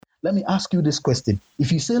Let me ask you this question.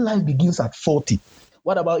 If you say life begins at 40,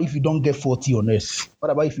 what about if you don't get 40 on earth?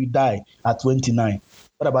 What about if you die at 29?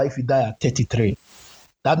 What about if you die at 33?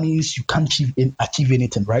 That means you can't achieve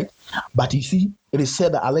anything, right? But you see, it is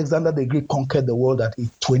said that Alexander the Great conquered the world at age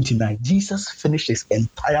 29. Jesus finished his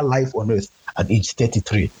entire life on earth at age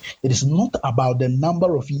 33. It is not about the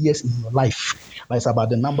number of years in your life, but it's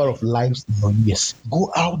about the number of lives in your years.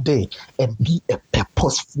 Go out there and be a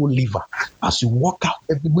purposeful liver. As you wake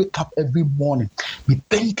up every morning, be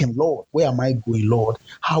thinking, Lord, where am I going, Lord?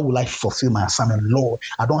 How will I fulfill my assignment? Lord,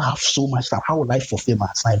 I don't have so much time. How will I fulfill my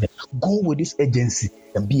assignment? Go with this agency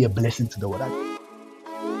and be a blessing to the world.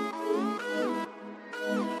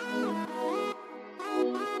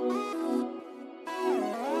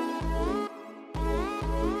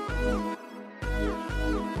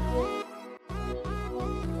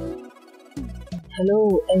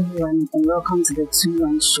 Hello everyone and welcome to the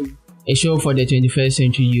 2-1 Show. A show for the 21st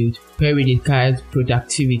century youth where we discuss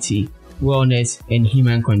productivity, wellness and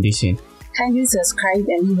human condition. Kindly subscribe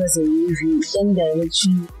and leave us a review in the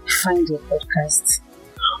directory you find your podcast.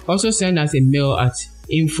 Also send us a mail at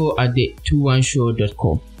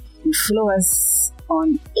info@the21show.com. And follow us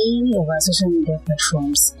on any of our social media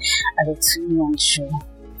platforms at the 2-1 Show.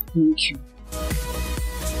 Thank you.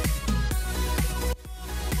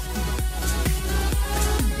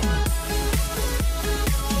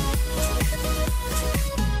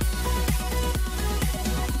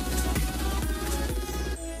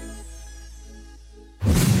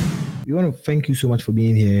 We want to thank you so much for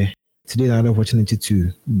being here. Today, another opportunity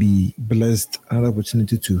to be blessed, another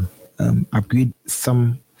opportunity to upgrade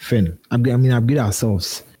something. Upgrade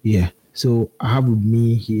ourselves. Yeah. So I have with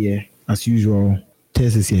me here, as usual,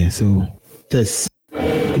 Tess is here. So, Tess,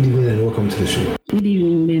 good evening and welcome to the show. Good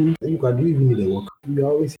evening, Ben. You can do even the work. You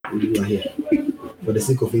always you are here. For the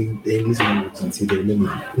sake of the English language, let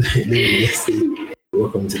me just say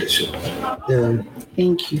welcome to the show.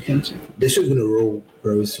 Thank you. The show's going to roll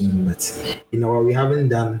very soon, but we haven't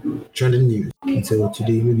done trending news until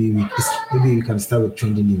today. Maybe we can start with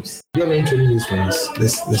trending news. Do you have any trending news for us?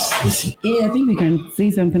 Let's see. Yeah, I think we can say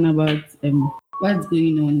something about what's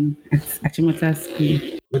going on at Achimota School.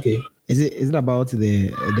 Okay. Is it about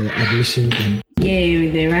the admission thing? Yeah,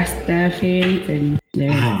 with the Rasta fairies and the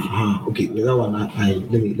Okay, with that one,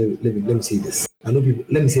 let me say this. I know people.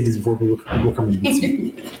 Let me say this before people come and meet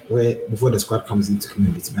me. Before the squad comes in to come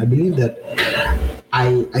and meet me, I believe that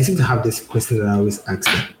I seem to have this question that I always ask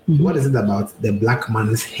them. Mm-hmm. What is it about the black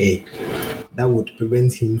man's hair that would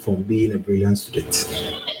prevent him from being a brilliant student?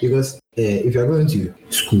 Because if you are going to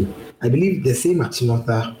school, I believe the same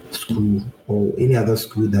Achimota school or any other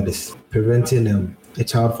school that is preventing a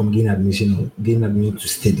child from gaining admission to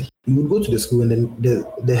study. You would go to the school and then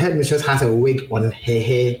the headmistress has a wig on her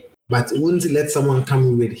hair, but wouldn't let someone come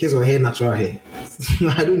in with his or her natural hair.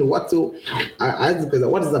 I don't know what to. I ask the question,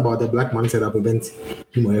 what is it about the black man that prevents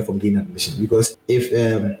him or her from gaining admission? Because if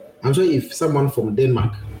I'm sure if someone from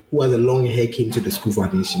Denmark who has a long hair came to the school for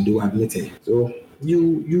admission, they will admit her. So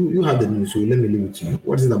you have the news, so let me leave it to you.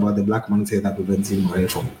 What is it about the black man's hair that prevents him or her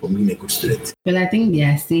from being a good student? Well, I think they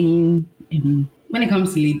are saying when it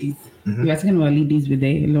comes to ladies, we are talking about ladies with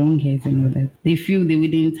their long hairs and all that. They feel they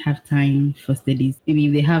wouldn't have time for studies. Maybe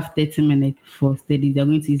if they have 30 minutes for studies, they're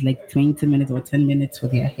going to use like 20 minutes or 10 minutes for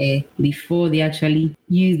their hair before they actually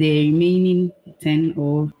use the remaining 10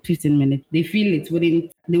 or 15 minutes. They feel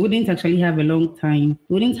they wouldn't actually have a long time.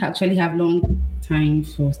 They wouldn't actually have long time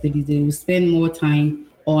for studies. They will spend more time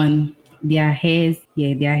on their hair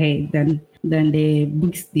than the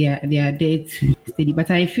books they are there to study. But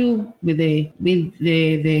I feel with the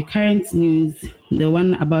current news, the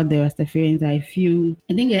one about the Rastafarians, I think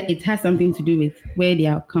it has something to do with where they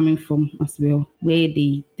are coming from as well, where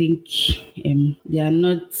they think they are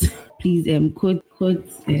not. Please quote.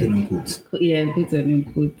 Yeah, quote and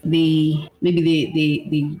unquote. They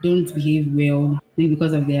don't behave well, maybe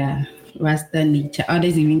because of their Rasta nature.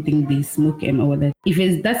 Others even think they smoke and all that. If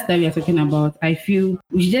it's that we are talking about, I feel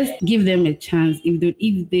we should just give them a chance. If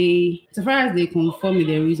they, so far as they conform with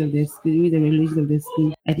the rules of the school, with the regulations of the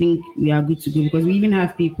school, I think we are good to go, because we even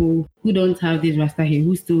have people who don't have this Rasta here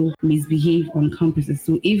who still misbehave on campuses.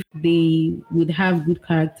 So if they would have good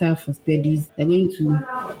character for studies, they're going to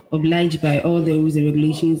oblige by all the rules and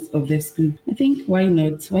regulations of the school. I think why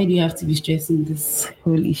not? Why do you have to be stressing this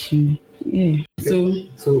whole issue? Yeah.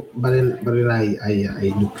 But then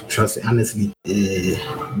I look, trust honestly,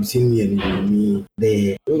 between me and me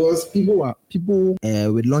there, because people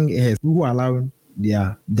with long hair who are allowing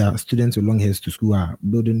their students with long hairs to school are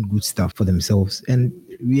building good stuff for themselves, and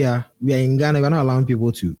we are in Ghana. We're not allowing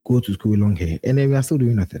people to go to school with long hair, and then we are still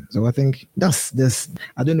doing nothing. So I think that's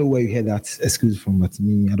I don't know where you hear that excuse from, but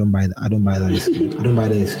me, I don't buy that. I don't buy that excuse. I don't buy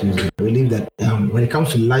that excuse. I believe that when it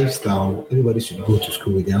comes to lifestyle, everybody should go to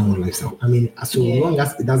school with their own lifestyle. I mean, so long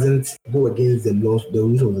as it doesn't go against the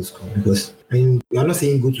rules of the school, because I mean, we are not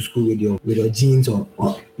saying go to school with your jeans or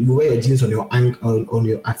you wear your jeans on your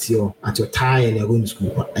at your tie and you're going to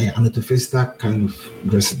school. I'm not to face that kind of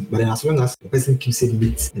dressing. But then as long as the person keeps it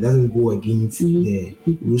neat, it doesn't go against the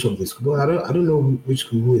rules of the school. But I don't know which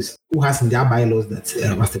school who has in their bylaws that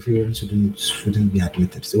Rastafarian shouldn't be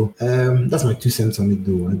admitted. So that's my 2 cents on it,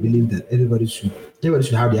 though. I believe that everybody should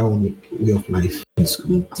have their own way of life in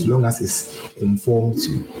school, as long as it's informed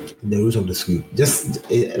to the rules of the school. Just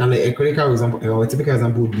a critical example, or a typical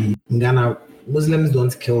example would be in Ghana, Muslims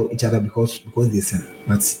don't kill each other because they sin.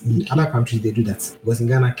 But in other countries, they do that. Because in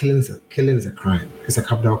Ghana, killing is a crime. It's a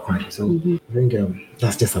capital crime. So I think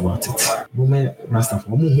that's just about it. So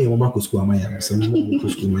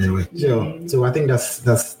I think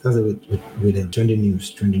that's it with trending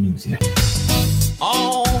news. Yeah.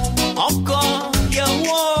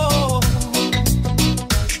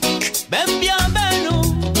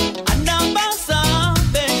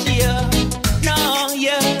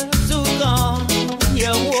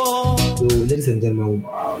 Ladies and gentlemen,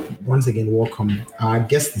 once again, welcome. Our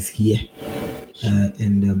guest is here,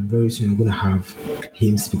 and very soon we're going to have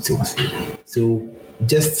him speak to us. So,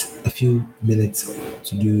 just a few minutes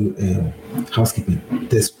to do housekeeping.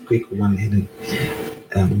 This quick one, and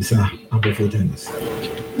Mr. Amber for joining us.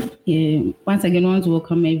 Once again, I want to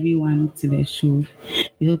welcome everyone to the show.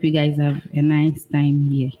 We hope you guys have a nice time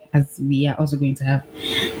here, as we are also going to have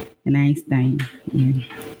a nice time. Yeah.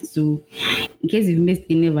 So, in case you've missed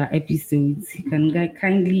any of our episodes, you can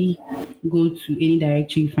kindly go to any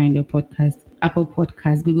directory you find your podcast: Apple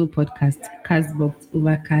Podcast, Google Podcast, Castbox,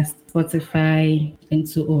 Overcast, Spotify, and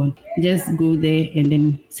so on. Just go there and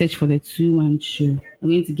then search for the 2-1 Show. I'm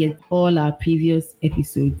going to get all our previous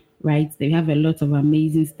episodes. Right, they have a lot of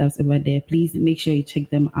amazing stuff over there. Please make sure you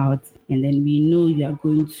check them out, and then we know you are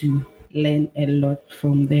going to learn a lot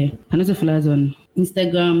from there. And also follow us on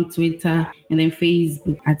Instagram, Twitter, and then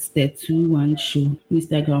Facebook at the 2-1 Show.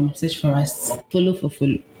 Instagram, search for us. Follow for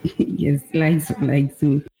follow. Yes, like.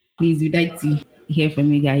 So please, we'd like to hear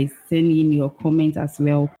from you guys. Send in your comments as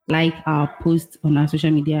well. Like our posts on our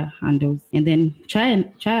social media handles, and then try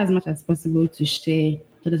as much as possible to share,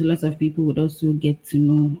 so that a lot of people would also get to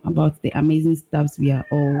know about the amazing stuff we are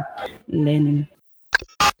all learning.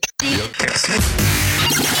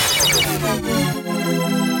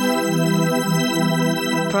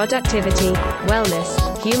 Productivity,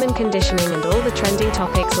 wellness, human conditioning, and all the trending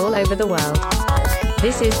topics all over the world.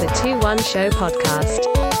 This is the 2-1 Show podcast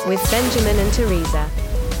with Benjamin and Teresa.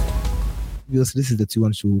 Yes, this is the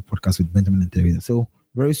 2-1 Show podcast with Benjamin and Teresa. So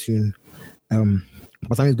very soon,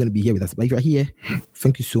 Pasami is going to be here with us. But if you're here,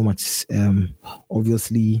 thank you so much.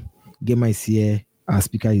 Obviously, Gemma is here. Our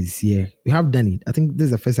speaker is here. We have Danny. I think this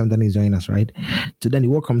is the first time Danny is joining us, right? So Danny,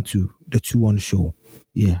 welcome to the 2-1 Show.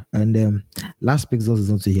 Yeah. And Last Pixels is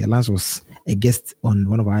also here. Last was a guest on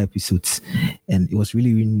one of our episodes. And it was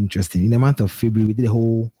really, really interesting. In the month of February, we did a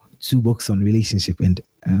whole 2 books on relationship. And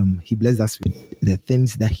he blessed us with the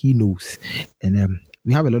things that he knows. And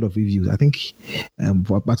we have a lot of reviews. I think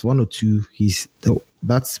but 1 or 2,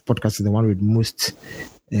 that podcast is the one with most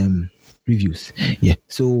reviews. Yeah.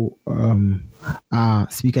 So our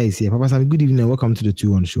speaker is here. Papa Sami, good evening and welcome to the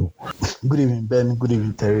 2-1 Show. Good evening, Ben. Good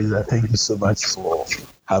evening, Teresa. Thank you so much for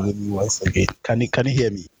having me once again. Can you hear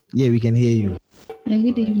me? Yeah, we can hear you.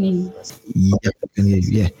 Good evening. Yeah, I can hear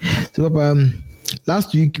you. Yeah. So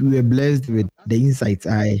last week we were blessed with the insights.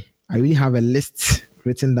 I really have a list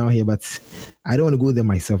written down here, but I don't want to go there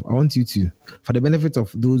myself. I want you to, for the benefit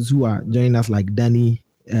of those who are joining us, like Danny,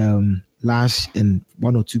 Lash, and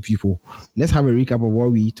 1 or 2 people, let's have a recap of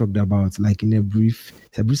what we talked about, like in a brief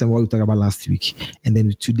summary what we talked about last week. And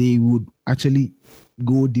then today we would actually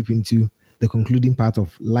go deep into the concluding part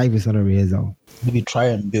of life is not a rehearsal. Maybe try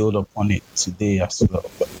and build upon it today as well.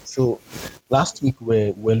 So last week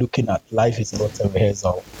we're looking at life is not a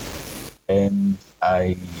rehearsal. And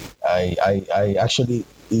I actually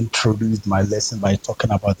introduced my lesson by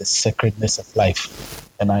talking about the sacredness of life.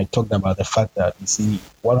 And I talked about the fact that, you see,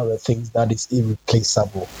 one of the things that is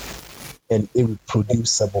irreplaceable and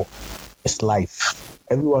irreproducible is life.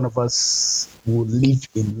 Every one of us will live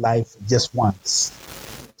in life just once.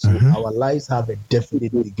 So our lives have a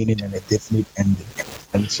definite beginning and a definite ending.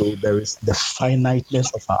 And so there is the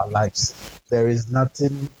finiteness of our lives. There is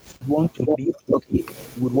nothing we want to live. Okay,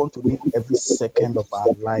 we want to live every second of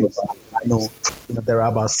our lives. There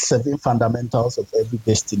are about 7 fundamentals of every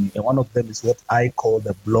destiny, and one of them is what I call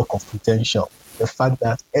the block of potential. The fact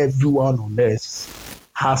that everyone on earth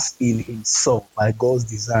has in himself, by God's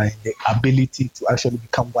design, the ability to actually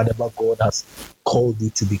become whatever God has called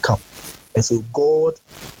it to become. And so God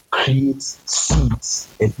creates seeds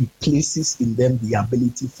and he places in them the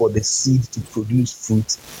ability for the seed to produce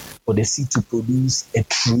fruit, for the seed to produce a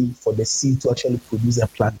tree, for the seed to actually produce a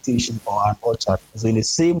plantation or an orchard. So in the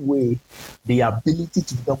same way, the ability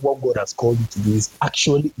to become what God has called you to do is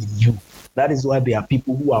actually in you. That is why there are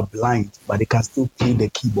people who are blind, but they can still play the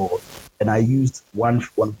keyboard. And I used one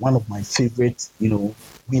of my favorite,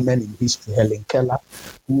 women in history, Helen Keller,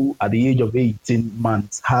 who at the age of 18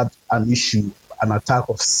 months had an attack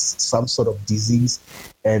of some sort of disease,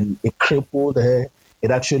 and it crippled her.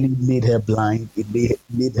 It actually made her blind. It made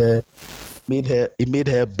her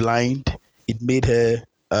blind. It made her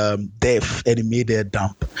deaf, and it made her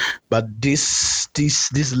dumb. But this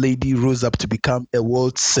lady rose up to become a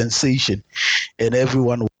world sensation, and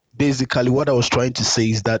everyone. Basically, what I was trying to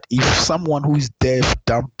say is that if someone who is deaf,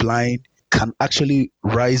 dumb, blind can actually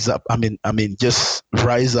rise up, just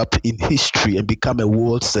rise up in history and become a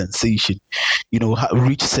world sensation,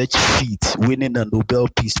 reach such feat, winning a Nobel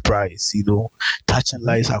Peace Prize, touching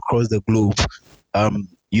lives across the globe,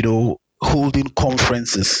 holding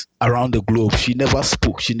conferences around the globe. She never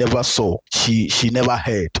spoke, she never saw, she never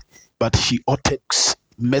heard, but she uttered,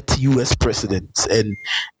 met U.S. presidents,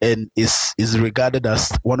 and is regarded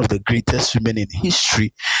as one of the greatest women in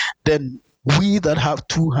history. Then we that have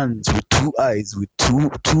 2 hands, with 2 eyes, with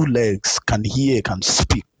two legs, can hear, can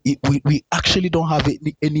speak. We actually don't have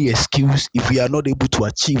any excuse if we are not able to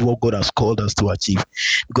achieve what God has called us to achieve.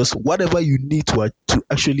 Because whatever you need to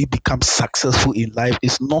actually become successful in life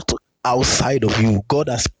is not outside of you. God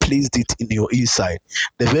has placed it in your inside.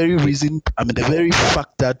 The very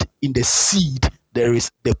fact that in the seed there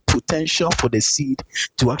is the potential for the seed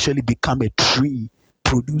to actually become a tree,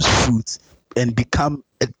 produce fruit, and become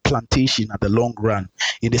a plantation at the long run.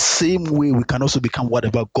 In the same way, we can also become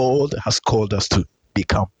whatever God has called us to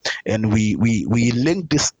become. And we link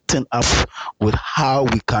this thing up with how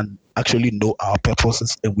we can actually know our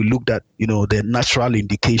purposes, and we looked at the natural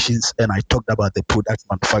indications, and I talked about the product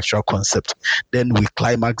manufacturer concept. Then we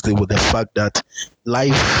climaxed it with the fact that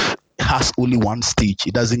life has only one stage.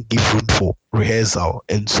 It doesn't give room for rehearsal,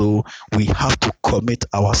 and so we have to commit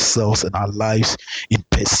ourselves and our lives in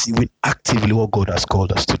pursuing actively what God has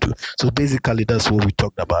called us to do. So basically that's what we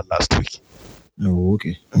talked about last week. Oh,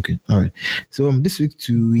 okay, all right. So this week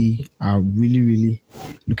too, we are really, really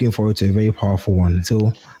looking forward to a very powerful one.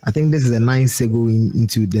 So I think this is a nice segue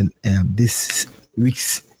into this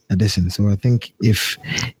week's edition. So I think if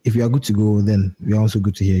you are good to go, then we are also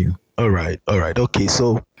good to hear you. All right. Okay,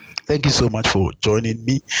 so thank you so much for joining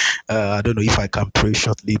me. I don't know if I can pray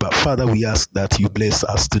shortly, but Father, we ask that you bless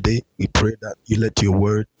us today. We pray that you let your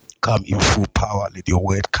word come in full power. Let your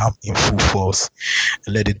word come in full force.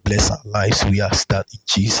 And let it bless our lives. We ask that in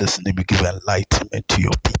Jesus' name, we give enlightenment to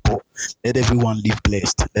your people. Let everyone live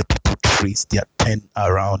blessed. Let people trace their turn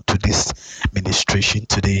around to this ministration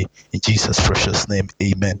today. In Jesus' precious name,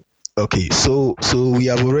 amen. Okay, so we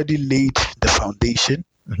have already laid the foundation.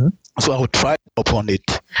 Mm-hmm. So I will try upon it.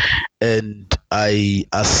 And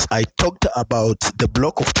as I talked about the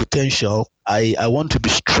block of potential, I want to be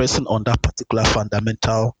stressing on that particular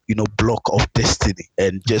fundamental, block of destiny,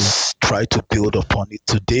 and just try to build upon it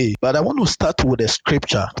today. But I want to start with a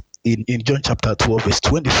scripture in John chapter 12, verse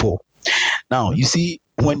 24. Now, you see,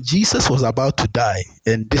 when Jesus was about to die,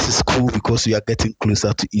 and this is cool because we are getting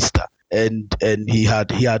closer to Easter, and he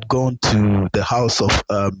had gone to the house of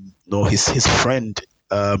his friend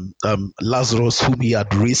Lazarus, whom he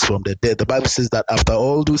had raised from the dead. The Bible says that after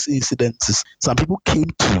all those incidences, some people came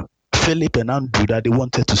to Philip and Andrew that they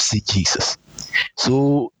wanted to see Jesus.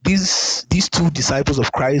 So these 2 disciples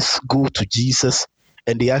of Christ go to Jesus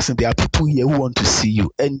and they ask him, there are people here who want to see you.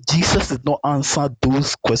 And Jesus did not answer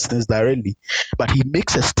those questions directly, but he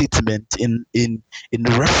makes a statement in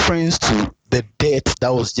reference to the death that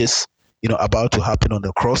was just about to happen on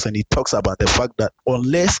the cross. And he talks about the fact that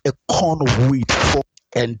unless a corn of wheat falls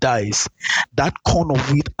and dies, that corn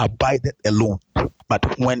of wheat abideth alone.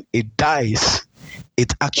 But when it dies,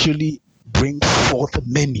 it actually brings forth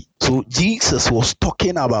many. So Jesus was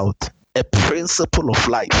talking about a principle of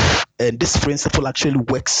life, and this principle actually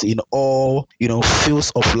works in all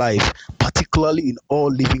fields of life, particularly in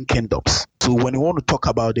all living kingdoms. So when you want to talk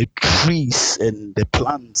about the trees and the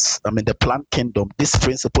plants, the plant kingdom, this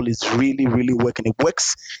principle is really, really working. It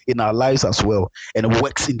works in our lives as well, and it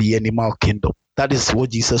works in the animal kingdom. That is what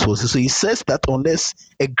Jesus was. So he says that unless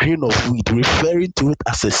a grain of wheat, referring to it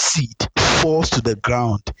as a seed, falls to the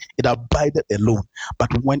ground, it abideth alone. But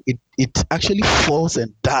when it actually falls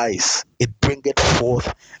and dies, it bringeth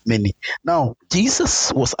forth many. Now,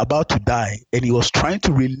 Jesus was about to die, and he was trying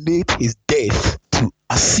to relate his death to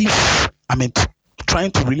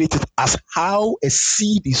trying to relate it as how a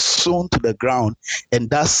seed is sown to the ground, and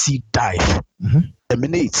that seed dies,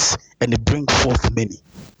 emanates, and it brings forth many.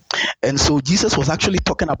 And so Jesus was actually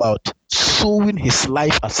talking about sowing his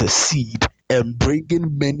life as a seed and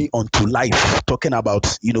bringing many unto life, talking about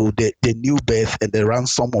the new birth and the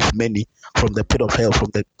ransom of many from the pit of hell,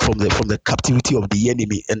 from the captivity of the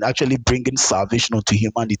enemy, and actually bringing salvation unto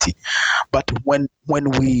humanity. But when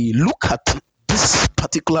we look at this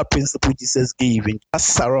particular principle Jesus gave, and that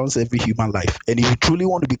surrounds every human life, and if you truly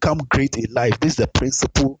want to become great in life, this is the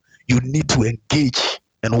principle you need to engage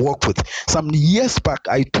and work with. Some years back,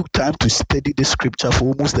 I took time to study this scripture for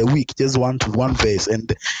almost a week, just one verse,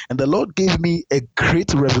 and the Lord gave me a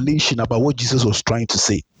great revelation about what Jesus was trying to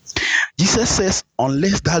say. Jesus says,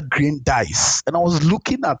 unless that grain dies. And I was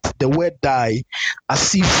looking at the word die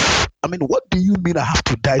as if, what do you mean I have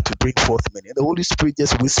to die to bring forth many? And the Holy Spirit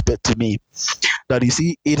just whispered to me that, you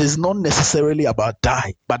see, it is not necessarily about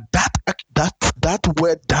die, but that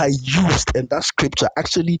word die used in that scripture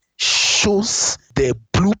actually shows the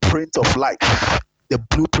blueprint of life. The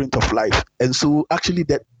blueprint of life. And so actually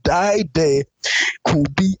that die there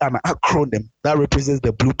could be an acronym that represents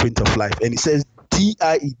the blueprint of life. And it says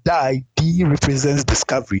DIE, die, D represents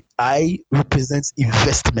discovery, I represents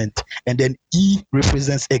investment, and then E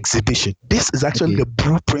represents exhibition. This is actually the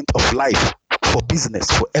blueprint of life. For business,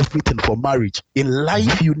 for everything, for marriage. In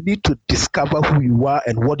life, you need to discover who you are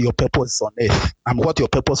and what your purpose on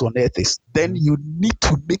earth is. Then you need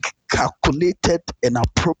to make calculated and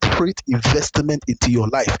appropriate investment into your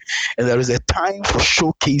life. And there is a time for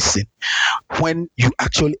showcasing when you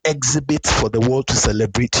actually exhibit for the world to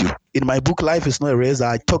celebrate you. In my book, Life is Not a Race,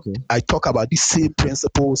 I talk about these same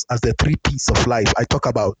principles as the 3 P's of life. I talk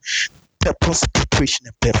about purpose, preparation,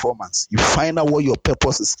 and performance. You find out what your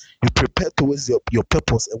purpose is. You prepare towards your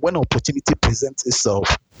purpose, and when opportunity presents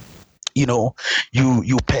itself, you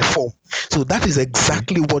perform. So that is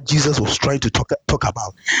exactly what Jesus was trying to talk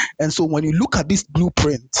about. And so when you look at this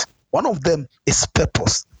blueprint, one of them is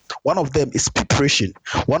purpose. One of them is preparation.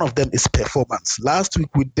 One of them is performance. Last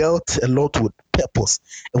week we dealt a lot with purpose,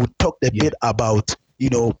 and we talked a bit about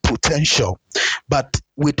potential. But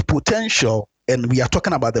with potential, and we are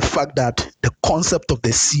talking about the fact that the concept of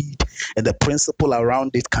the seed and the principle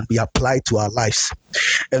around it can be applied to our lives.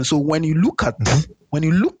 And so when you look at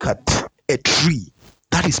a tree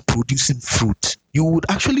that is producing fruit, you would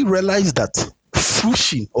actually realize that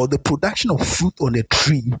fruition or the production of fruit on a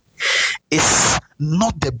tree is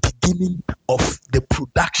not the beginning of the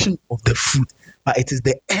production of the fruit, but it is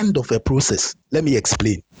the end of a process. Let me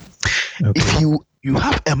explain. Okay. If you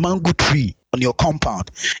have a mango tree on your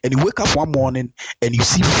compound and you wake up one morning and you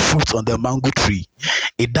see fruit on the mango tree,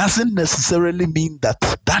 it doesn't necessarily mean that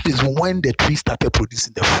is when the tree started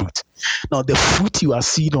producing the fruit. Now, the fruit you are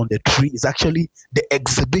seeing on the tree is actually the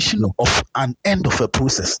exhibition of an end of a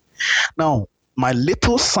process. Now, my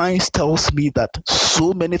little science tells me that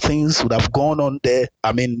so many things would have gone on there.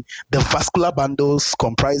 The vascular bundles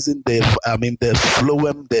comprising the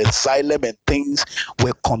phloem, the xylem, and things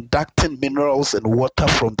were conducting minerals and water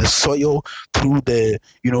from the soil through the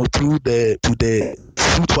to the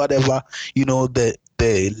fruit, whatever,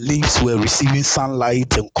 the leaves were receiving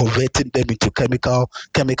sunlight and converting them into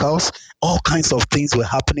chemicals. All kinds of things were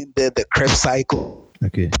happening there. The Krebs cycle.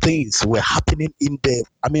 Okay. Things were happening in there.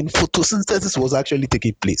 Photosynthesis was actually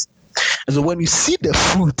taking place. And so when you see the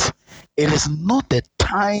fruit, it is not the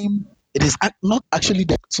time. It is not actually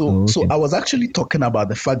the so. So I was actually talking about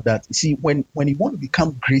the fact that, you see, when you want to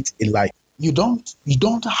become great in life, you don't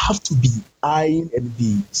have to be eyeing and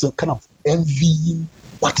be so kind of envying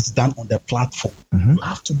what is done on the platform. Mm-hmm. You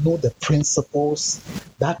have to know the principles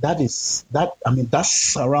that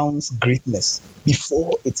surrounds greatness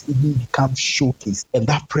before it even becomes showcased. And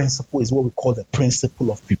that principle is what we call the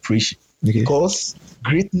principle of preparation. Okay. Because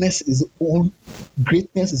greatness is always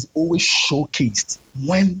showcased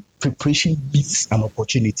when preparation beats an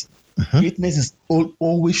opportunity. Greatness is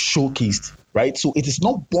always showcased, right? So it is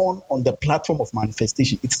not born on the platform of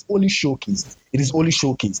manifestation. It's only showcased. It is only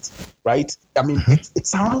showcased, right? I mean, it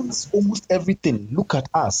surrounds almost everything. Look at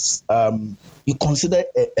us. You consider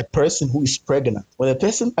a person who is pregnant. When a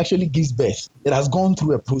person actually gives birth, it has gone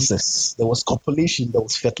through a process. There was copulation, there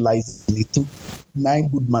was fertilizing. It took 9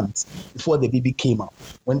 good months before the baby came out.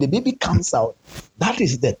 When the baby comes out, that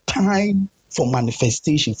is the time for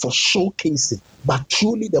manifestation, for showcasing. But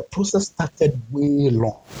truly, the process started way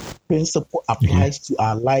long. Principle applies to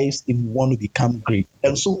our lives if we want to become great.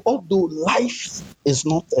 And so, although life is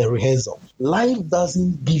not a rehearsal, life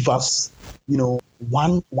doesn't give us,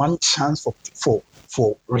 one chance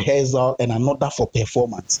for rehearsal and another for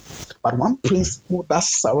performance. But one principle that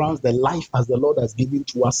surrounds the life as the Lord has given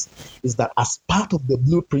to us is that as part of the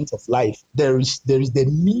blueprint of life, there is the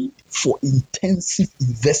need for intensive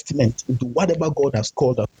investment into whatever God has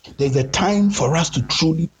called us. There's a time for us to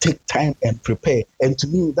truly take time and prepare. And to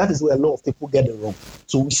me, that is where a lot of people get it wrong.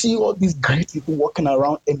 So we see all these great people walking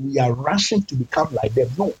around and we are rushing to become like them.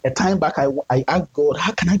 No, a time back I asked God,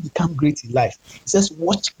 how can I become great in life? He says,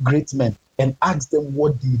 watch great men and ask them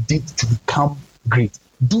what they did to become great.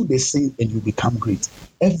 Do the same and you become great.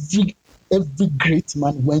 Every great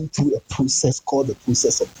man went through a process called the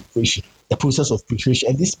process of preparation. The process of preparation.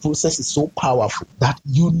 And this process is so powerful that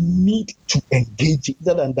you need to engage it.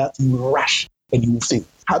 Other than that, you rush and you will fail.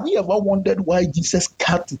 Have you ever wondered why Jesus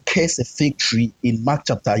had to curse a fig tree in Mark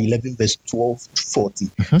chapter 11, verse 12 to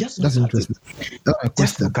 14? That's interesting.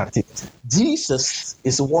 Just look at it. Jesus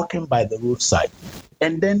is walking by the roadside,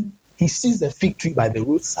 and then he sees the fig tree by the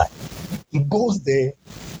roadside. He goes there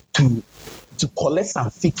to collect some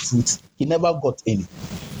fig fruits. He never got any.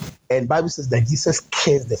 And Bible says that Jesus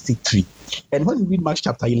cursed the fig tree. And when you read Mark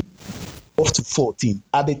chapter 11, 12 to 14,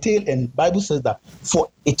 at the tail end, Bible says that for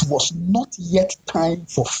it was not yet time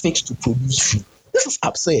for figs to produce fruit. This is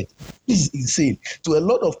absurd. This is insane. To a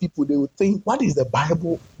lot of people, they would think, what is the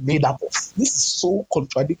Bible made up of? This is so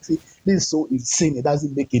contradictory. This is so insane. It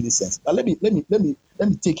doesn't make any sense. But let me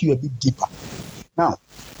take you a bit deeper. Now,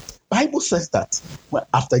 Bible says that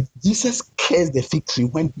after Jesus cursed the fig tree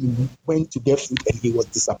when he went to get fruit and he was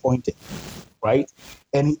disappointed, right?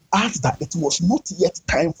 And he asked that it was not yet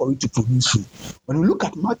time for it to produce fruit. When you look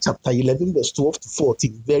at Mark chapter 11, verse 12 to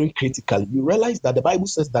 14, very critically, you realize that the Bible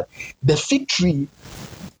says that the fig tree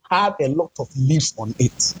had a lot of leaves on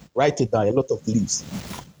it. Write it down, a lot of leaves.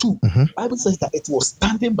 2, Bible says that it was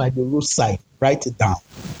standing by the roadside. Write it down,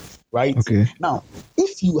 right? Okay. Now,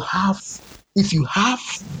 if you have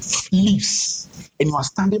leaves and you are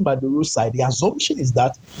standing by the roadside, the assumption is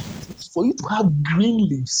that for you to have green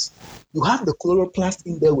leaves, you have the chloroplast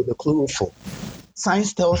in there with the chlorophyll.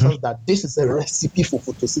 Science tells us that this is a recipe for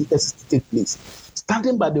photosynthesis to take place.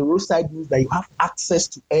 Standing by the roadside means that you have access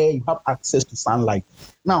to air, you have access to sunlight.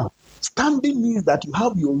 Now, standing means that you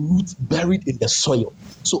have your roots buried in the soil.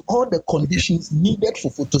 So all the conditions needed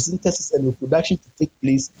for photosynthesis and reproduction to take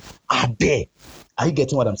place are there. Are you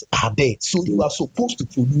getting what I'm saying? Are there. So you are supposed to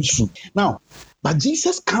produce fruit. Now, but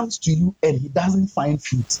Jesus comes to you and he doesn't find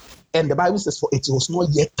fruit. And the Bible says, for it was not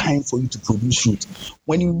yet time for you to produce fruit.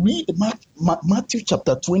 When you read Matthew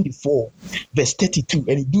chapter 24, verse 32,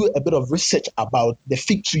 and you do a bit of research about the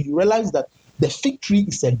fig tree, you realize that the fig tree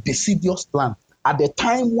is a deciduous plant. At the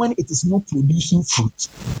time when it is not producing fruit,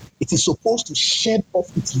 it is supposed to shed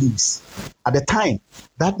off its leaves. At the time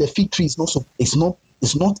that the fig tree is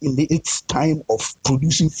not in its time of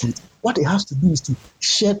producing fruit, what it has to do is to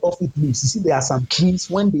shed off its leaves. You see, there are some trees,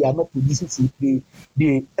 when they are not producing fruit,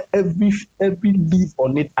 every leaf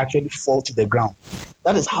on it actually falls to the ground.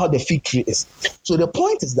 That is how the fig tree is. So the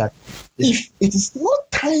point is that if it is not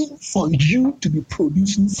time for you to be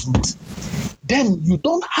producing fruit, then you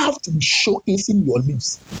don't have to be showcasing your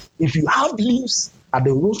leaves. If you have leaves at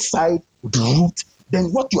the roadside with root, then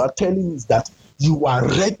what you are telling me is that you are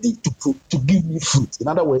ready to give me fruit. In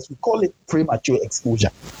other words, we call it premature exposure.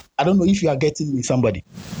 I don't know if you are getting me, somebody.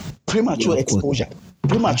 Premature exposure.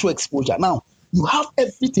 Premature exposure. Now, you have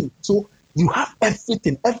everything. So you have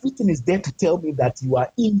everything. Everything is there to tell me that you are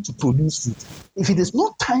in to produce fruit. If it is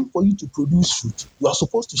not time for you to produce fruit, you are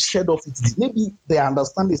supposed to shed off it. Maybe they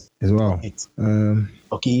understand this as well.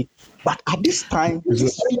 Okay. But at this time,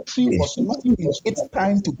 this fig tree was not in its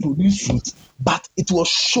time to produce fruit, but it was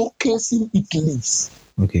showcasing its leaves.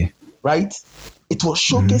 Okay. Right? It was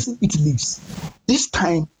showcasing its leaves. This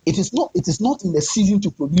time, it is not in the season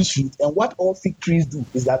to produce fruit. And what all fig trees do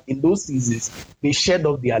is that in those seasons, they shed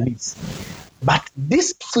off their leaves. But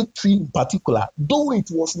this fig tree in particular, though it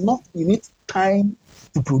was not in its time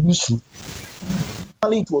to produce fruit,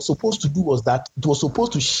 it was supposed to do was that it was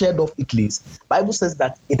supposed to shed off its leaves. Bible says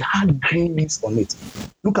that it had green leaves on it.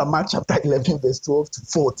 Look at Mark chapter 11, verse 12 to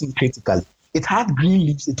 14 critically. It had green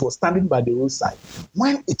leaves. It was standing by the roadside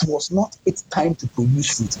when it was not its time to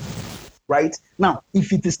produce fruit. Right? Now,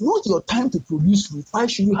 if it is not your time to produce fruit, why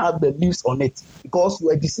should you have the leaves on it? Because you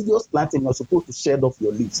are a deciduous plant and you're supposed to shed off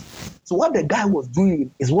your leaves. So what the guy was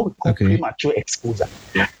doing is what we call premature exposure.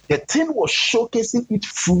 The thing was showcasing its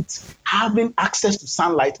fruit, having access to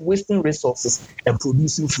sunlight, wasting resources, and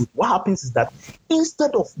producing fruit. What happens is that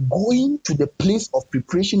instead of going to the place of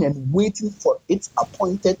preparation and waiting for its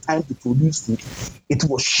appointed time to produce fruit, it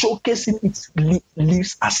was showcasing its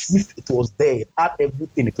leaves as if it was there. It had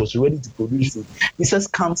everything. It was ready to produce fruit. Jesus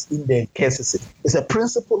comes in there and curses it. It's a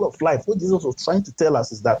principle of life. What Jesus was trying to tell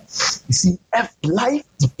us is that, you see, life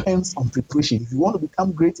depends on preparation. If you want to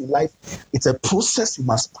become great in life, it's a process you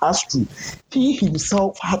must pass through. He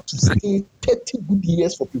himself had to stay 30 good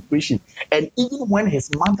years for preparation. And even when his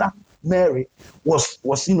mother, Mary, was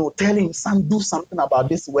telling him, son, do something about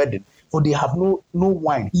this wedding, for they have no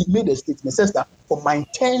wine. He made a statement, says that, for my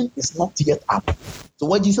turn is not yet up. So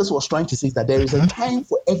what Jesus was trying to say is that there is a time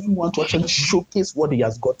for everyone to actually showcase what he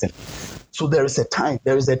has gotten. So there is a time.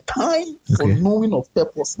 There is a time for knowing of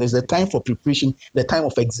purpose. There's a time for preparation, the time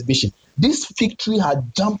of exhibition. This fig tree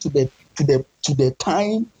had jumped to the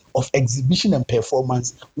time of exhibition and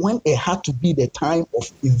performance when it had to be the time of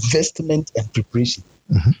investment and preparation.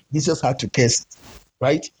 Jesus had to curse it.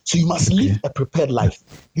 Right? So you must live a prepared life.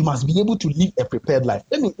 You must be able to live a prepared life.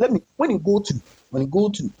 Let me when you go to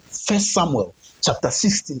 1 Samuel chapter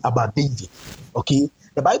 16 about David, okay,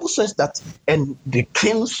 the Bible says that, and the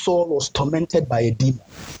king Saul was tormented by a demon.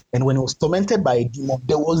 And when he was tormented by a demon,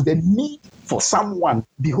 there was the need for someone.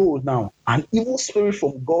 Behold, now an evil spirit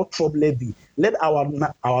from God troubled thee. Let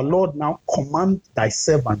our Lord now command thy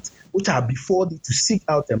servant, which are before thee, to seek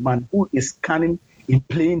out a man who is cunning in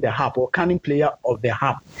playing the harp, or cunning player of the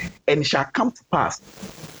harp. And it shall come to pass,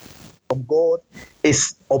 from God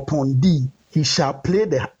is upon thee, he shall play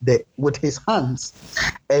the with his hands,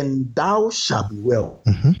 and thou shalt be well.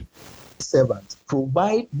 Servant,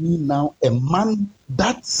 provide me now a man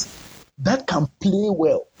that can play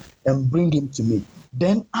well, and bring him to me.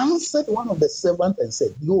 Then answered one of the servants and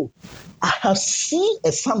said, Behold, I have seen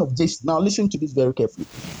a son of Jesse. Now listen to this very carefully.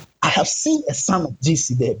 I have seen a son of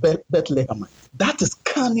Jesse there, Bethlehem. That is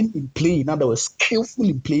cunning in playing. In other words, skillful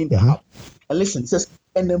in playing the harp. And listen, it says,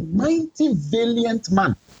 and a mighty, valiant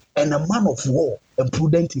man, and a man of war, and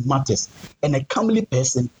prudent in matters, and a comely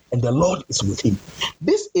person, and the Lord is with him.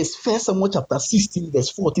 This is 1 Samuel chapter 16,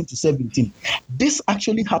 verse 14 to 17. This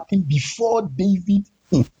actually happened before David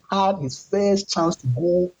had his first chance to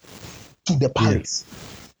go to the palace.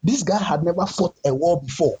 This guy had never fought a war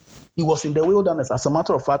before. He was in the wilderness. As a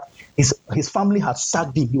matter of fact, his family had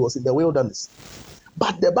sacked him. He was in the wilderness.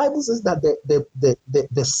 But the Bible says that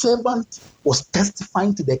the servant was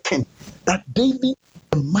testifying to the king that David,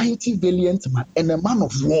 a mighty, valiant man, and a man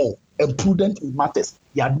of war, and prudent in matters.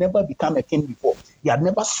 He had never become a king before. He had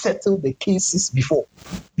never settled the cases before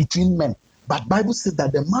between men. But Bible says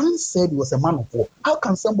that the man said he was a man of war. How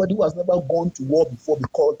can somebody who has never gone to war before be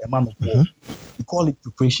called a man of war? You call it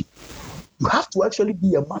preparation. You have to actually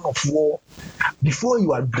be a man of war before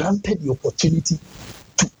you are granted the opportunity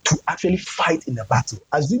to actually fight in a battle.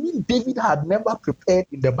 Assuming David had never prepared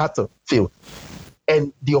in the battlefield,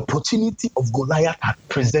 and the opportunity of Goliath had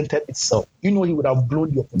presented itself, he would have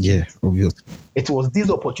blown the opportunity. Yeah, obvious. It was this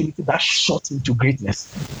opportunity that shot him to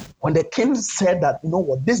greatness. When the king said that,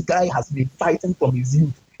 this guy has been fighting from his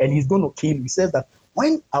youth and he's going to kill you, he says that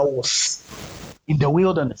when I was in the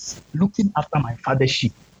wilderness looking after my father's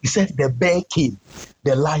sheep, he said the bear came,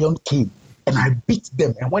 the lion came, and I beat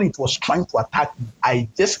them. And when it was trying to attack me, I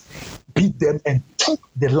just beat them and took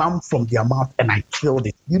the lamb from their mouth and I killed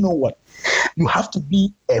it. You know what? You have to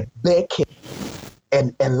be a bear killer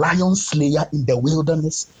and a lion slayer in the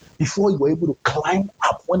wilderness before you are able to climb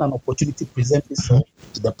up when an opportunity presents itself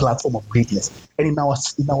to the platform of greatness. And in our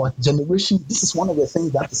generation, this is one of the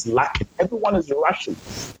things that is lacking. Everyone is rushing.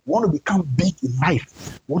 We want to become big in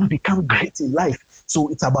life. We want to become great in life. So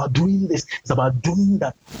it's about doing this. It's about doing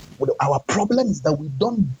that. Our problem is that we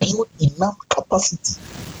don't build enough capacity.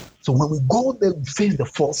 So when we go there, we face the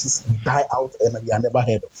forces, we die out, and we are never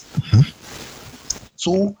heard of.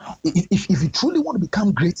 So if you truly want to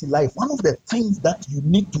become great in life, one of the things that you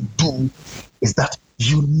need to do is that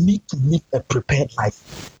you need to live a prepared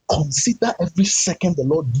life. Consider every second the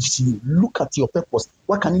Lord gives you. Look at your purpose.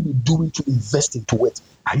 What can you be doing to invest into it?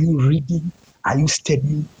 Are you reading? Are you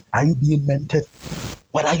studying? Are you being mentored?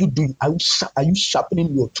 What are you doing? Are you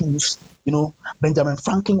sharpening your tools? You know, Benjamin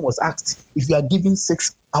Franklin was asked, if you are given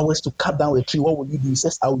 6 hours to cut down a tree, what will you do? He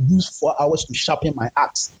says, I will use 4 hours to sharpen my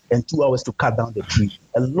axe and 2 hours to cut down the tree.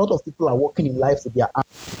 A lot of people are working in life with their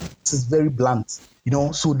axe. This is very blunt, you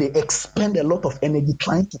know, so they expend a lot of energy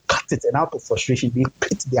trying to cut it, and out of frustration, they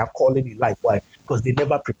quit their calling in life. Why? Because they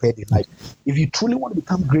never prepared in life. If you truly want to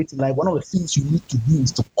become great in life, one of the things you need to do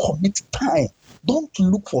is to commit time. Don't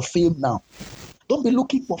look for fame now. Don't be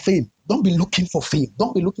looking for fame. Don't be looking for fame.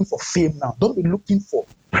 Don't be looking for fame now. Don't be looking for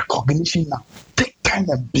recognition now. Take time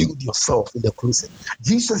and build yourself in the closet.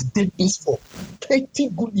 Jesus did this for 30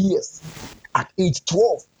 good years. At age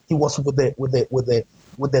 12, he was with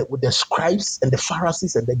the scribes and the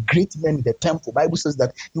Pharisees and the great men in the temple. Bible says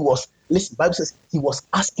that Bible says he was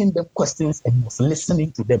asking them questions and he was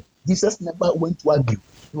listening to them. Jesus never went to argue.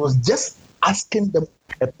 He was just asking them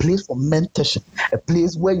a place for mentorship, a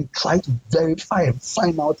place where you try to verify and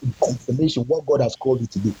find out in confirmation what God has called you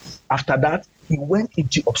to do. After that, he went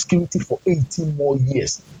into obscurity for 18 more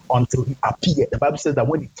years until he appeared. The Bible says that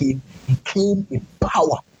when he came in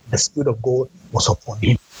power. The Spirit of God was upon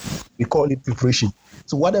him. We call it preparation.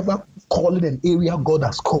 So whatever calling an area God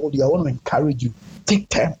has called you, I want to encourage you, take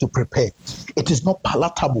time to prepare. It is not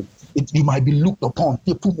palatable. You might be looked upon.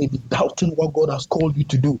 People may be doubting what God has called you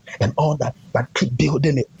to do and all that, but keep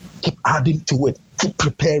building it, keep adding to it, keep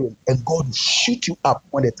preparing, and God will shoot you up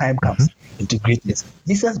when the time comes into greatness.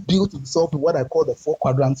 Jesus built himself in what I call the 4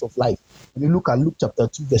 quadrants of life. When you look at Luke chapter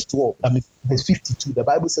 2, verse 52, the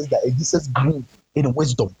Bible says that Jesus grew in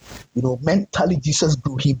wisdom. You know, mentally Jesus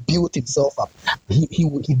grew. He built himself up.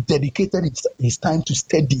 He dedicated his time to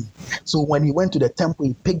study. So when he went to the temple,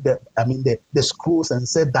 he picked the scrolls and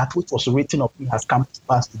said that which was written of me has come to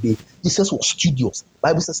pass today. Jesus was studious.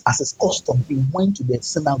 Bible says as his custom, he went to the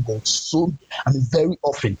synagogue very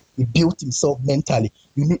often. He built himself mentally.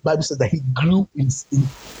 Bible says that he grew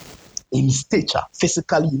in stature.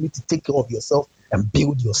 Physically, you need to take care of yourself and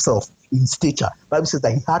build yourself in stature. Bible says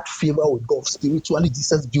that he had favor with God. Spiritually,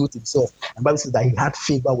 Jesus built himself. And Bible says that he had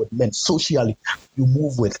favor with men. Socially, you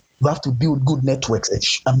move with. You have to build good networks.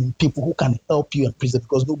 People who can help you and present,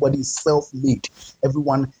 because nobody is self-made.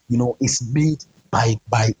 Everyone, is made by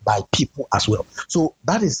people as well. So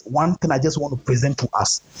that is one thing I just want to present to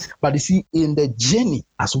us. But you see, in the journey,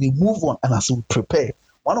 as we move on and as we prepare,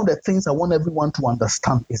 one of the things I want everyone to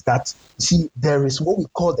understand is that, there is what we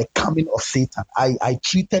call the coming of Satan. I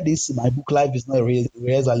treated this in my book, Life is Not a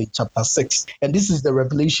Rehearsal, in chapter 6. And this is the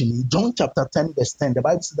revelation. In John chapter 10, verse 10, the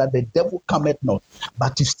Bible says that the devil cometh not,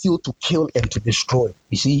 but to steal, to kill, and to destroy.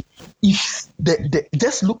 You see, if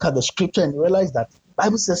just look at the scripture and realize that the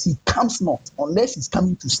Bible says he comes not unless he's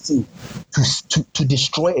coming to steal, to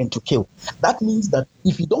destroy, and to kill. That means that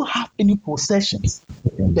if you don't have any possessions,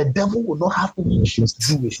 the devil will not have any issues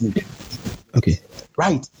to do with you. Okay.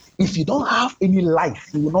 Right. If you don't have any life,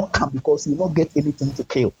 he will not come because he will not get anything to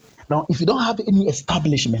kill. Now, if you don't have any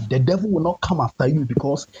establishment, the devil will not come after you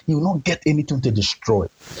because he will not get anything to destroy.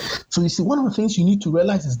 So you see, one of the things you need to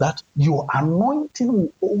realize is that your anointing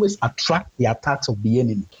will always attract the attacks of the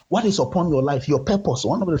enemy. What is upon your life? Your purpose.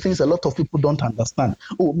 One of the things a lot of people don't understand.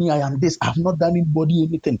 Oh, me, I am this. I have not done anybody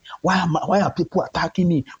anything. Why are people attacking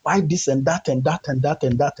me? Why this and that and that and that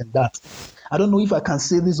and that and that? I don't know if I can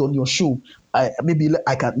say this on your show. Maybe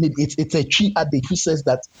it's a tree adage which says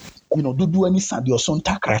that, do any sad your son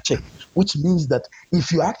takrache, which means that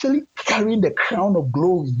if you're actually carrying the crown of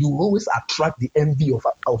glory, you always attract the envy of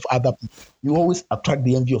other people. You always attract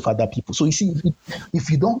the envy of other people. So you see, if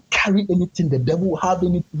you don't carry anything, the devil will have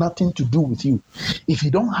nothing to do with you. If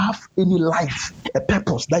you don't have any life, a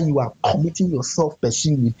purpose that you are committing yourself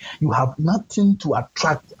pursuing, you have nothing to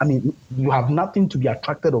attract. You have nothing to be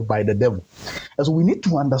attracted of by the devil. And so we need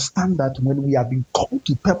to understand that when we have been called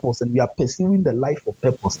to purpose and we are pursuing the life of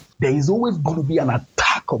purpose, there is always going to be an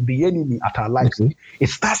attack of the enemy at our lives. Mm-hmm. It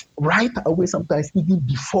starts right away, sometimes even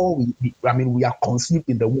before we are conceived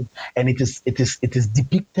in the womb, and it is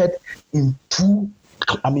depicted in two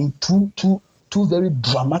very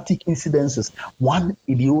dramatic incidences. One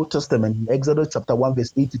in the Old Testament, in Exodus chapter 1,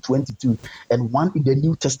 verse 8 to 22, and one in the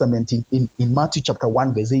New Testament in Matthew chapter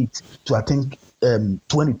 1, verse 8 to I think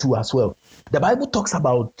 22 as well. The Bible talks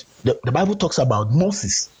about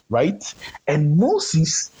Moses, right? And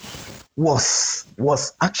Moses was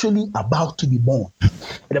actually about to be born. And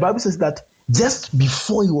the Bible says that just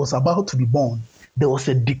before he was about to be born, there was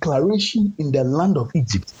a declaration in the land of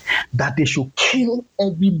Egypt that they should kill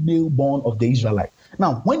every male born of the Israelites.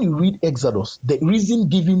 Now, when you read Exodus, the reason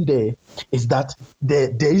given there is that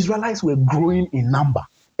the Israelites were growing in number.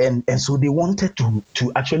 And so they wanted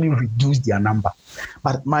to actually reduce their number.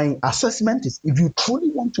 But my assessment is, if you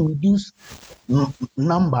truly want to reduce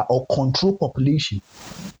number or control population,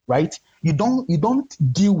 right? You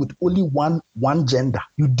don't deal with only one gender.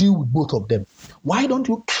 You deal with both of them. Why don't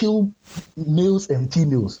you kill males and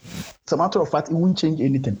females? As a matter of fact, it won't change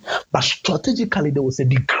anything. But strategically, there was a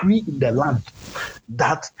decree in the land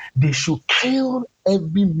that they should kill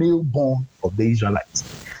every male born of the Israelites.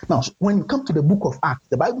 Now, when you come to the book of Acts,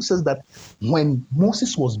 the Bible says that when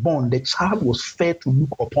Moses was born, the child was fair to look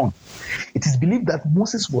upon. It is believed that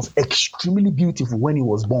Moses was extremely beautiful when he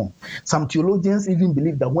was born. Some theologians even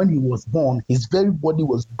believe that when he was born, his very body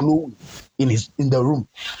was glowing in the room.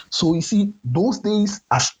 So you see, those days,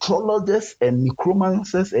 astrologers and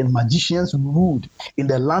necromancers and magicians ruled in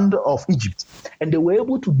the land of Egypt, and they were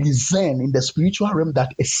able to discern in the spiritual realm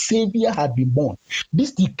that a savior had been born.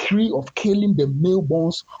 This decree of killing the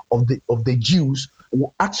maleborns of the Jews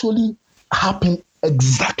will actually happen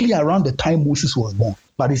exactly around the time Moses was born.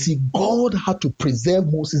 But you see, God had to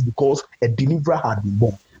preserve Moses because a deliverer had been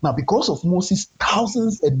born. Now, because of Moses,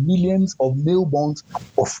 thousands and millions of maleborns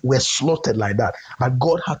were slaughtered like that. But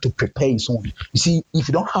God had to prepare his own. You see, if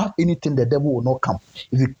you don't have anything, the devil will not come.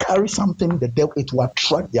 If you carry something, it will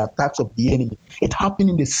attract the attacks of the enemy. It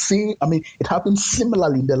happened it happened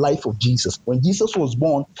similarly in the life of Jesus. When Jesus was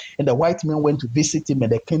born and the white men went to visit him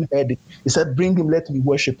and the king heard it, he said, "Bring him, let me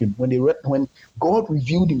worship him." When God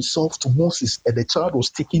revealed himself to Moses and the child was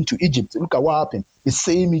taken to Egypt, look at what happened. The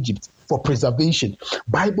same Egypt, for preservation.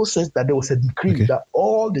 Bible says that there was a decree that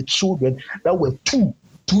all the children that were two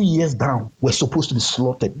years down were supposed to be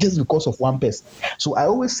slaughtered just because of one person. So I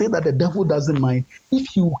always say that the devil doesn't mind if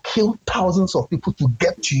he will kill thousands of people to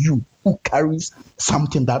get to you who carries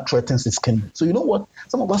something that threatens his kingdom. So you know what?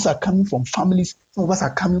 Some of us are coming from families. Some of us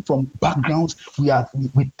are coming from backgrounds.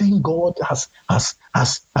 We think God has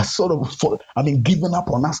sort of given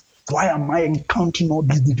up on us. Why am I encountering all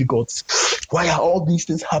these difficulties? Why are all these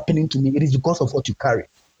things happening to me? It is because of what you carry.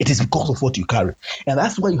 It is because of what you carry. And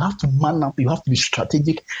that's why you have to man up. You have to be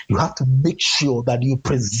strategic. You have to make sure that you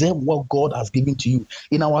preserve what God has given to you.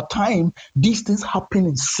 In our time, these things happen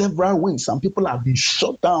in several ways. Some people have been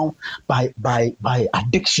shut down by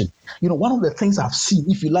addiction. You know, one of the things I've seen,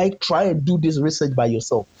 if you try and do this research by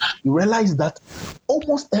yourself, you realize that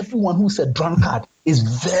almost everyone who's a drunkard is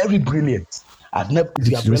very brilliant.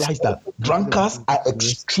 You have realized that drunkards are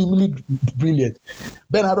extremely brilliant.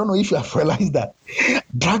 Ben, I don't know if you have realized that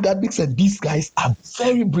drug addicts and these guys are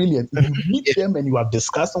very brilliant. If you meet them and you are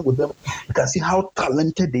discussing with them, you can see how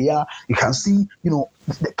talented they are. You can see,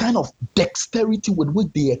 the kind of dexterity with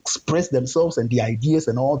which they express themselves and the ideas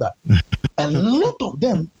and all that. A lot of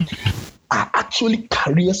them are actually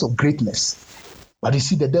carriers of greatness. But you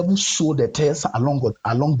see, the devil sowed the tares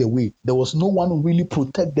along the way. There was no one to really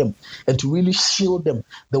protect them and to really shield them.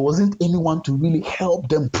 There wasn't anyone to really help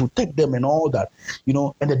them, protect them and all that,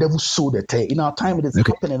 and the devil sowed the tear. In our time, it is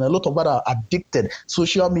happening. A lot of us are addicted.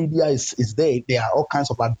 Social media is there. There are all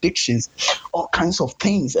kinds of addictions, all kinds of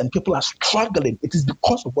things, and people are struggling. It is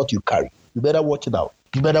because of what you carry. You better watch it out.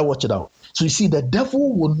 So you see, the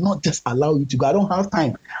devil will not just allow you to go. I don't have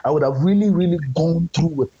time. I would have really, really gone through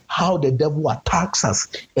with how the devil attacks us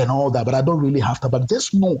and all that, but I don't really have to. But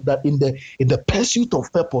just know that in the pursuit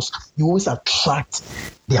of purpose, you always attract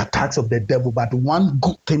the attacks of the devil. But one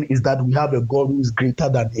good thing is that we have a God who is greater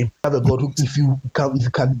than him. We have a God who, if you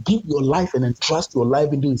can give your life and entrust your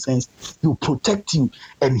life into his hands, he will protect you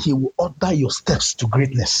and he will order your steps to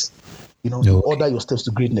greatness. You order your steps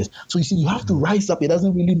to greatness. So you see, you have to rise up. It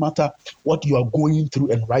doesn't really matter what you are going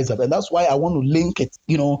through, and rise up. And that's why I want to link it,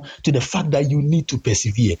 to the fact that you need to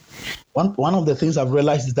persevere. One of the things I've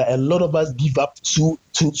realized is that a lot of us give up so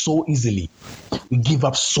easily. We give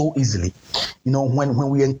up so easily. When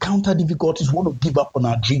we encounter difficulties, we want to give up on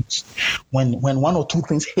our dreams. When one or two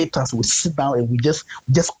things hit us, we sit down and we just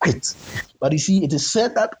quit. But you see, it is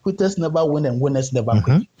said that quitters never win and winners never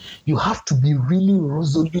quit. You have to be really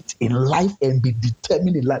resolute in life and be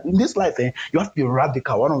determined in life. In this life, you have to be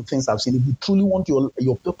radical. One of the things I've seen, if you truly want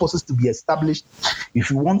your purposes to be established, if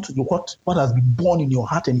you want what has been born in your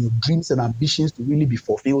heart and your dreams and ambitions to really be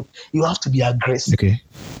fulfilled, you have to be aggressive. Okay.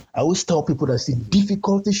 I always tell people that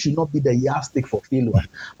difficulty should not be the yardstick for failure,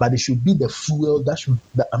 but it should be the fuel that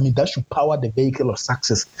should power the vehicle of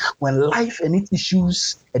success. When life and its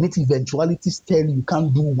issues and its eventualities tell you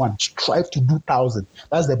can't do one, strive to do 1,000.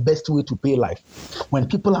 That's the best way to pay life. When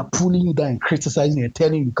people are pulling you down and criticizing you and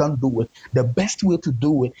telling you can't do it, the best way to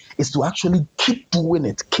do it is to actually keep doing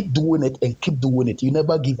it, and keep doing it. You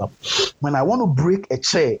never give up. When I want to break a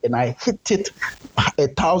chair and I hit it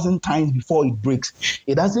 1,000 times before it breaks,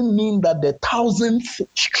 it doesn't mean that the 1,000th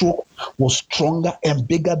stroke was stronger and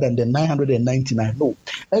bigger than the 999. No,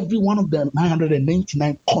 every one of the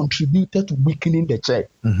 999 contributed to weakening the chair.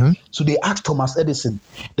 So they asked Thomas Edison,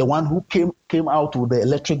 the one who came out with the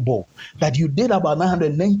electric bulb, that you did about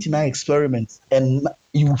 999 experiments and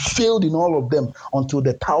you failed in all of them until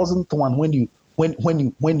the 1,000th one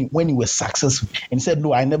when you were successful. And he said,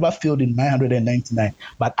 no, I never failed in 999,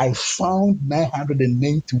 but I found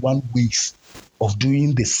 991 ways of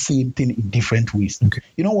doing the same thing in different ways. Okay.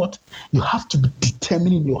 You know what? You have to be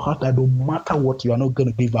determined in your heart that no matter what, you are not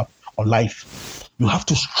going to give up on life. You have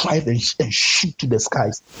to strive and shoot to the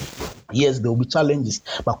skies. Yes, there will be challenges,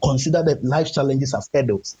 but consider that life challenges as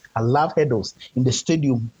hurdles. I love hurdles. In the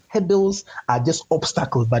stadium, hurdles are just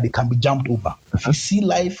obstacles, but they can be jumped over. If you see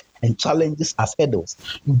life and challenges as hurdles,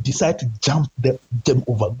 you decide to jump them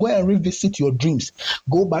over. Go and revisit your dreams.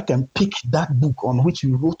 Go back and pick that book on which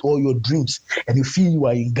you wrote all your dreams, and you feel you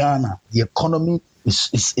are in Ghana. The economy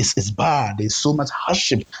is bad. There's so much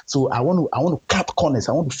hardship. So I want to cut corners.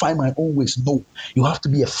 I want to find my own ways. No, you have to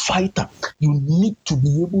be a fighter. You need to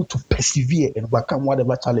be able to persevere and overcome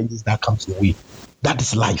whatever challenges that comes your way. That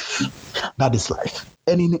is life. That is life.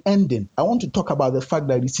 And in the ending, I want to talk about the fact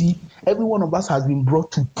that, you see, every one of us has been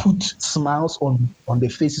brought to put smiles on the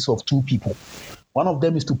faces of two people. One of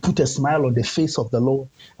them is to put a smile on the face of the Lord,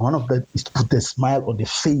 and one of them is to put a smile on the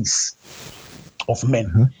face of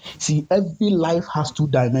men. See, every life has two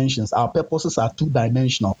dimensions. Our purposes are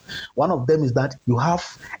two-dimensional. One of them is that you have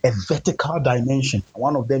a vertical dimension.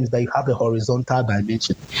 One of them is that you have a horizontal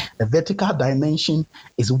dimension. The vertical dimension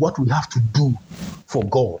is what we have to do for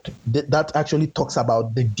God. That actually talks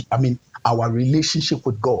about our relationship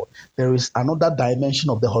with God. There is another dimension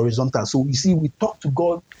of the horizontal. So you see, we talk to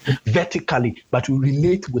God vertically, but we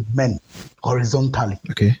relate with men horizontally.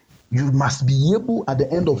 Okay. You must be able, at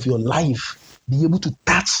the end of your life, be able to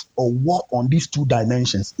touch or walk on these two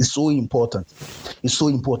dimensions. Is so important. It's so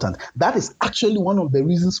important. That is actually one of the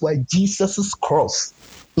reasons why Jesus's cross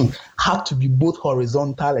had to be both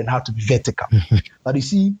horizontal and had to be vertical. But you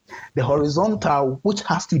see, the horizontal, which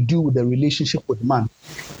has to do with the relationship with man,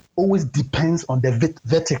 always depends on the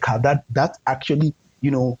vertical that actually,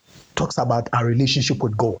 talks about our relationship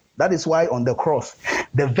with God. That is why on the cross,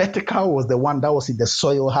 the vertical was the one that was in the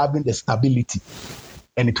soil, having the stability.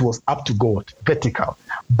 And it was up to God, vertical.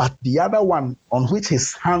 But the other one on which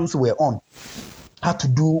his hands were on had to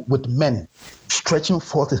do with men, stretching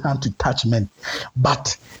forth his hand to touch men.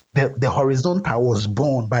 But the horizontal was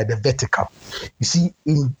born by the vertical. You see,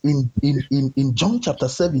 in John chapter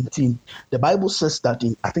 17, the Bible says that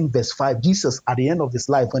in, I think, verse 5, Jesus, at the end of his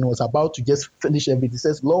life, when he was about to just finish everything, he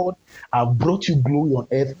says, Lord, I've brought you glory on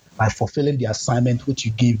earth by fulfilling the assignment which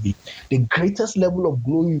you gave me. The greatest level of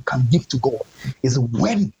glory you can give to God is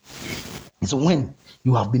when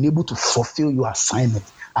you have been able to fulfill your assignment.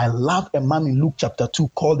 I love a man in Luke chapter 2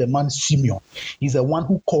 called the man Simeon. He's the one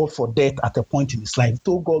who called for death at a point in his life. He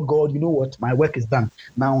told God, you know what? My work is done.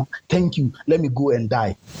 Now, thank you. Let me go and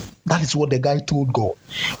die. That is what the guy told God.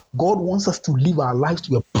 God wants us to live our lives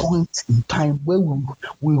to a point in time where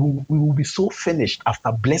we will be so finished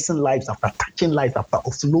after blessing lives, after touching lives, after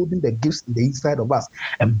offloading the gifts in the inside of us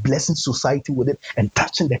and blessing society with it and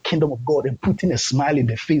touching the kingdom of God and putting a smile in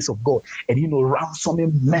the face of God and,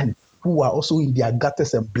 ransoming men who are also in their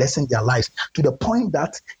gutters and blessing their lives, to the point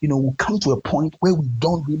that, we come to a point where we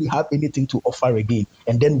don't really have anything to offer again,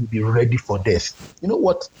 and then we'll be ready for death. You know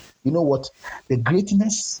what? The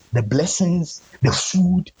greatness, the blessings, the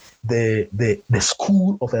food, the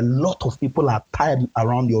school of a lot of people are tied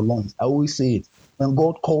around your loins. I always say it. When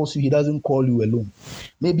God calls you, he doesn't call you alone.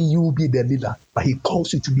 Maybe you will be the leader, but he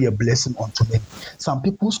calls you to be a blessing unto men. Some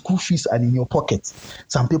people's school fees are in your pocket.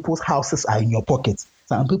 Some people's houses are in your pocket.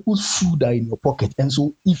 Some people's food are in your pocket. And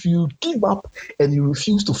so if you give up and you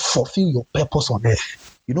refuse to fulfill your purpose on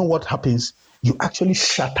earth, you know what happens? You actually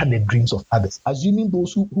shatter the dreams of others. Assuming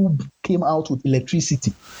those who came out with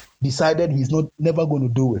electricity decided he's never going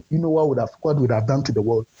to do it. You know what would have done to the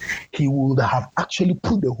world? He would have actually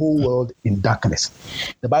put the whole world in darkness.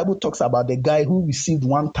 The Bible talks about the guy who received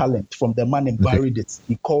 1 talent from the man and buried it.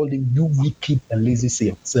 He called him, you wicked and lazy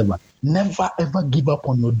servant. Never ever give up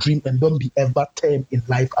on your dream, and don't be ever termed in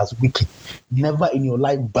life as wicked. Never in your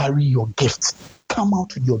life bury your gift. Come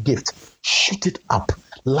out with your gift. Shoot it up.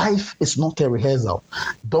 Life is not a rehearsal.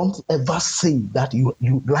 Don't ever say that you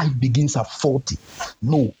life begins at 40.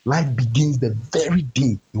 No, life begins the very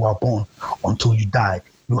day you are born until you die.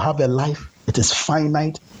 You have a life. It is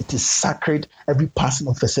finite. It is sacred. Every passing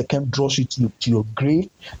of a second draws you to your grave.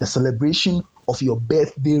 The celebration of your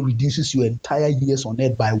birthday reduces your entire years on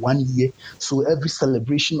earth by 1 year. So every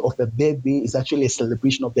celebration of a birthday is actually a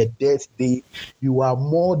celebration of the death day. You are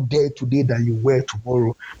more dead today than you were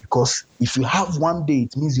tomorrow, because if you have 1 day,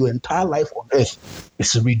 it means your entire life on earth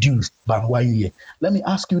is reduced by 1 year. Let me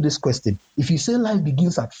ask you this question. If you say life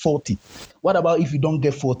begins at 40, what about if you don't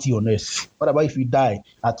get 40 on earth? What about if you die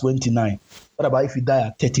at 29? What about if you die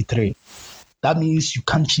at 33? That means you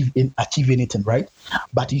can't achieve anything, right?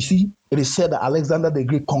 But you see, it is said that Alexander the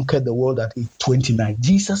Great conquered the world at age 29.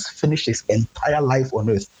 Jesus finished his entire life on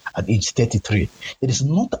earth at age 33. It is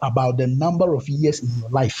not about the number of years in your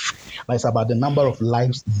life, but it's about the number of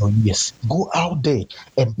lives in your years. Go out there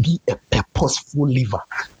and be a purposeful liver.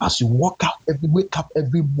 As you wake up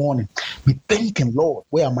every morning, be thinking, Lord,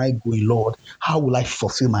 where am I going, Lord? How will I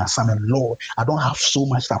fulfill my assignment? Lord, I don't have so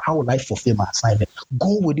much time. How will I fulfill my assignment?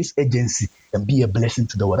 Go with this agency and be a blessing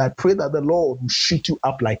to the world. I pray that the Lord will shoot you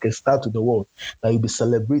up like a star to the world, that you'll be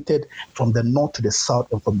celebrated from the north to the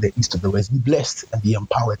south and from the east to the west. Be blessed and be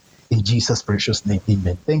empowered in Jesus' precious name.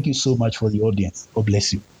 Amen. Thank you so much for the audience. God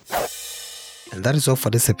bless you. And that is all for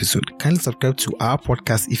this episode. Kindly subscribe to our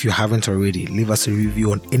podcast if you haven't already. Leave us a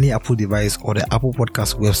review on any Apple device or the Apple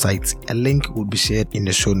Podcast website. A link will be shared in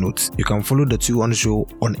the show notes. You can follow The 2-1 Show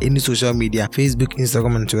on any social media, Facebook,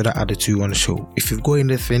 Instagram, and Twitter at The 2-1 Show. If you've got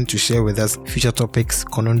anything to share with us, future topics,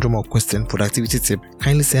 conundrum or question, productivity tip,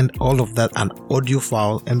 kindly send all of that an audio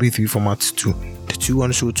file MP3 format to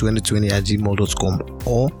the21show2020@gmail.com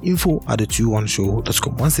or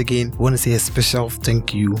info@the21show.com. Once again, we want to say a special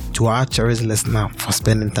thank you to our cherished listener for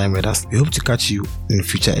spending time with us. We hope to catch you in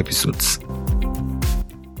future episodes.